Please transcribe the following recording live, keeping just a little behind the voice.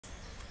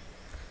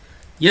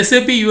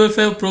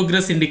SAPUI5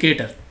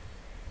 ProgressIndicator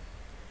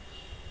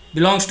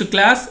belongs to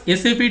class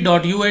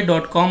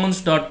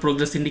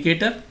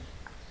sap.ui.commons.ProgressIndicator.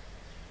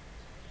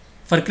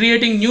 For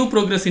creating new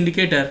progress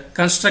indicator,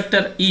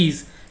 constructor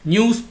is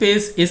new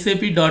space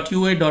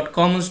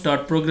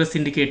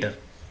sap.ui.commons.ProgressIndicator.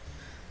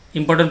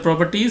 Important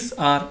properties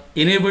are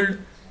enabled,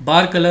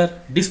 bar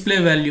color,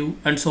 display value,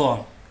 and so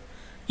on.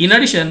 In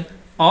addition,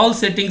 all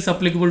settings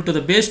applicable to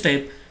the base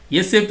type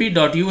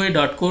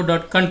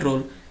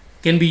sap.ui.core.control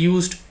can be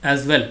used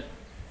as well.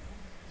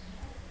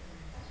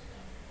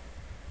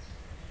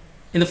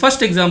 In the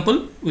first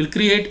example, we'll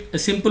create a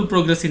simple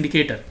progress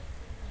indicator.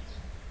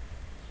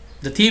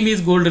 The theme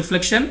is gold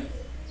reflection,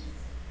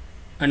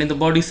 and in the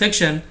body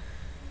section,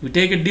 we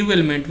take a div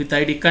element with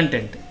ID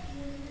content.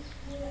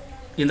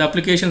 In the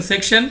application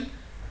section,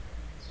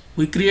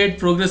 we create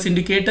progress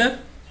indicator,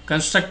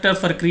 constructor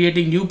for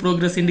creating new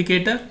progress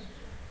indicator.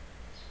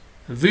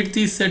 Width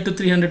is set to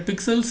 300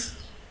 pixels,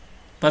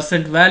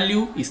 percent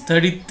value is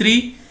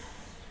 33,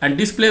 and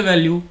display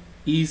value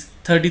is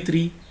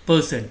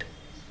 33%.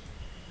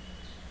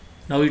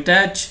 Now we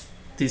attach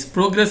this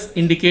progress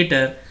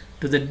indicator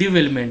to the div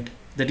element,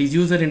 that is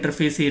user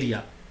interface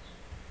area.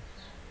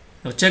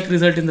 Now check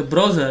result in the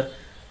browser.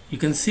 You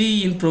can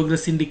see in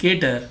progress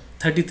indicator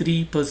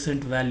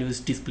 33% value is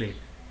displayed.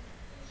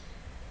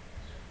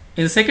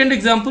 In the second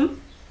example,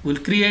 we'll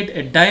create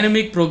a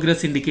dynamic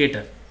progress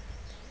indicator.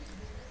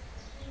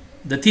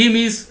 The theme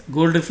is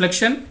gold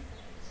reflection.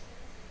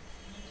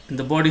 In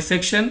the body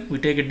section, we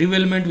take a div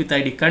element with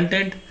ID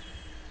content,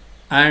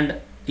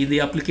 and in the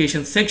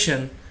application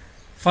section,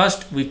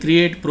 first we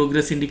create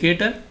progress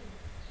indicator,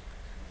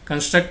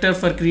 constructor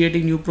for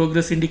creating new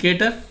progress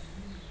indicator.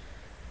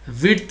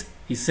 Width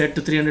is set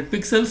to 300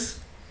 pixels,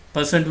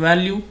 percent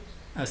value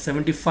as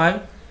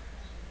 75,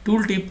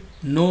 tooltip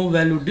no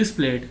value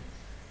displayed,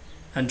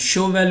 and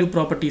show value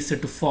property is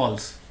set to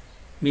false,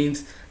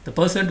 means the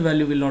percent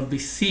value will not be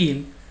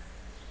seen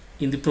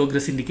in the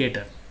progress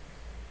indicator.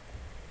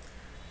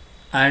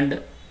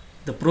 And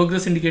the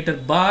progress indicator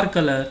bar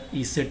color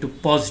is set to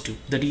positive,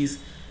 that is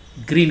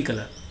green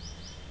color.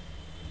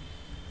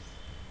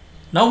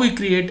 Now we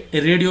create a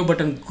radio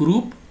button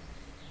group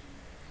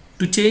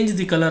to change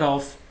the color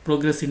of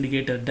progress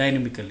indicator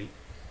dynamically.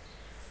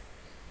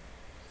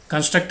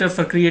 Constructor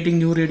for creating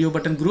new radio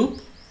button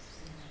group.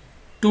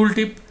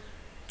 Tooltip,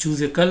 choose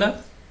a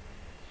color.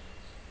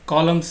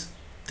 Columns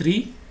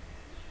 3.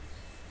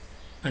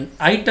 And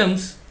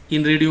items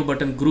in radio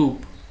button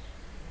group.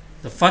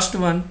 The first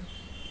one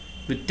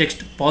with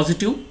text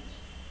positive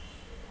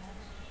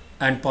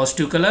and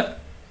positive color.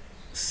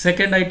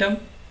 Second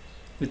item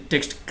with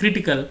text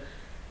critical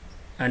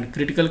and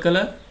critical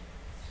color.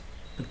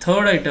 The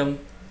third item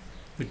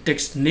with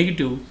text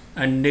negative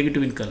and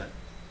negative in color.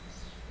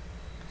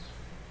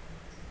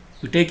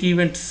 We take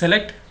event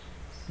select,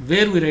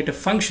 where we write a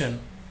function.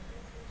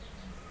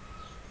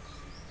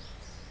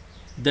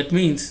 That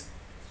means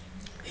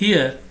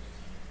here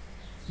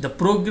the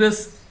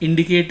progress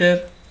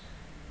indicator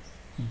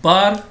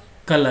bar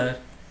color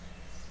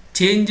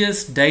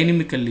changes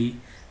dynamically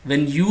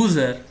when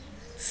user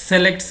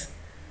selects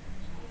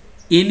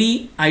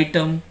any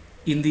item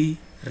in the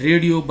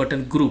radio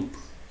button group.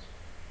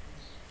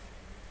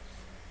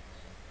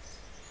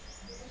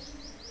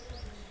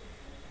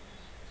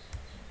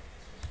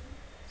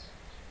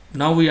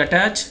 Now we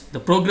attach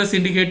the progress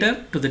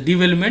indicator to the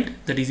div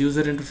element, that is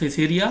user interface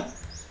area,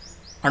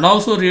 and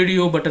also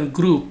radio button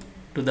group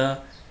to the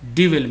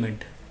div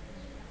element.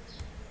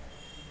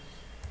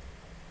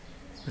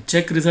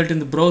 Check result in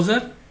the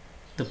browser.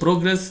 The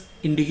progress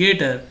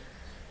indicator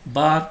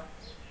bar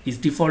is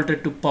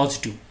defaulted to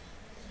positive.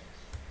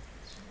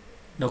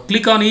 Now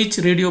click on each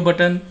radio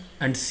button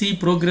and see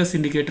progress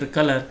indicator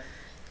color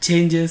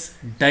changes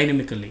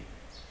dynamically.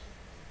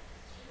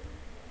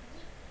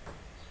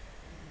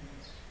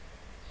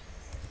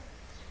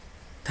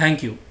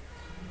 Thank you.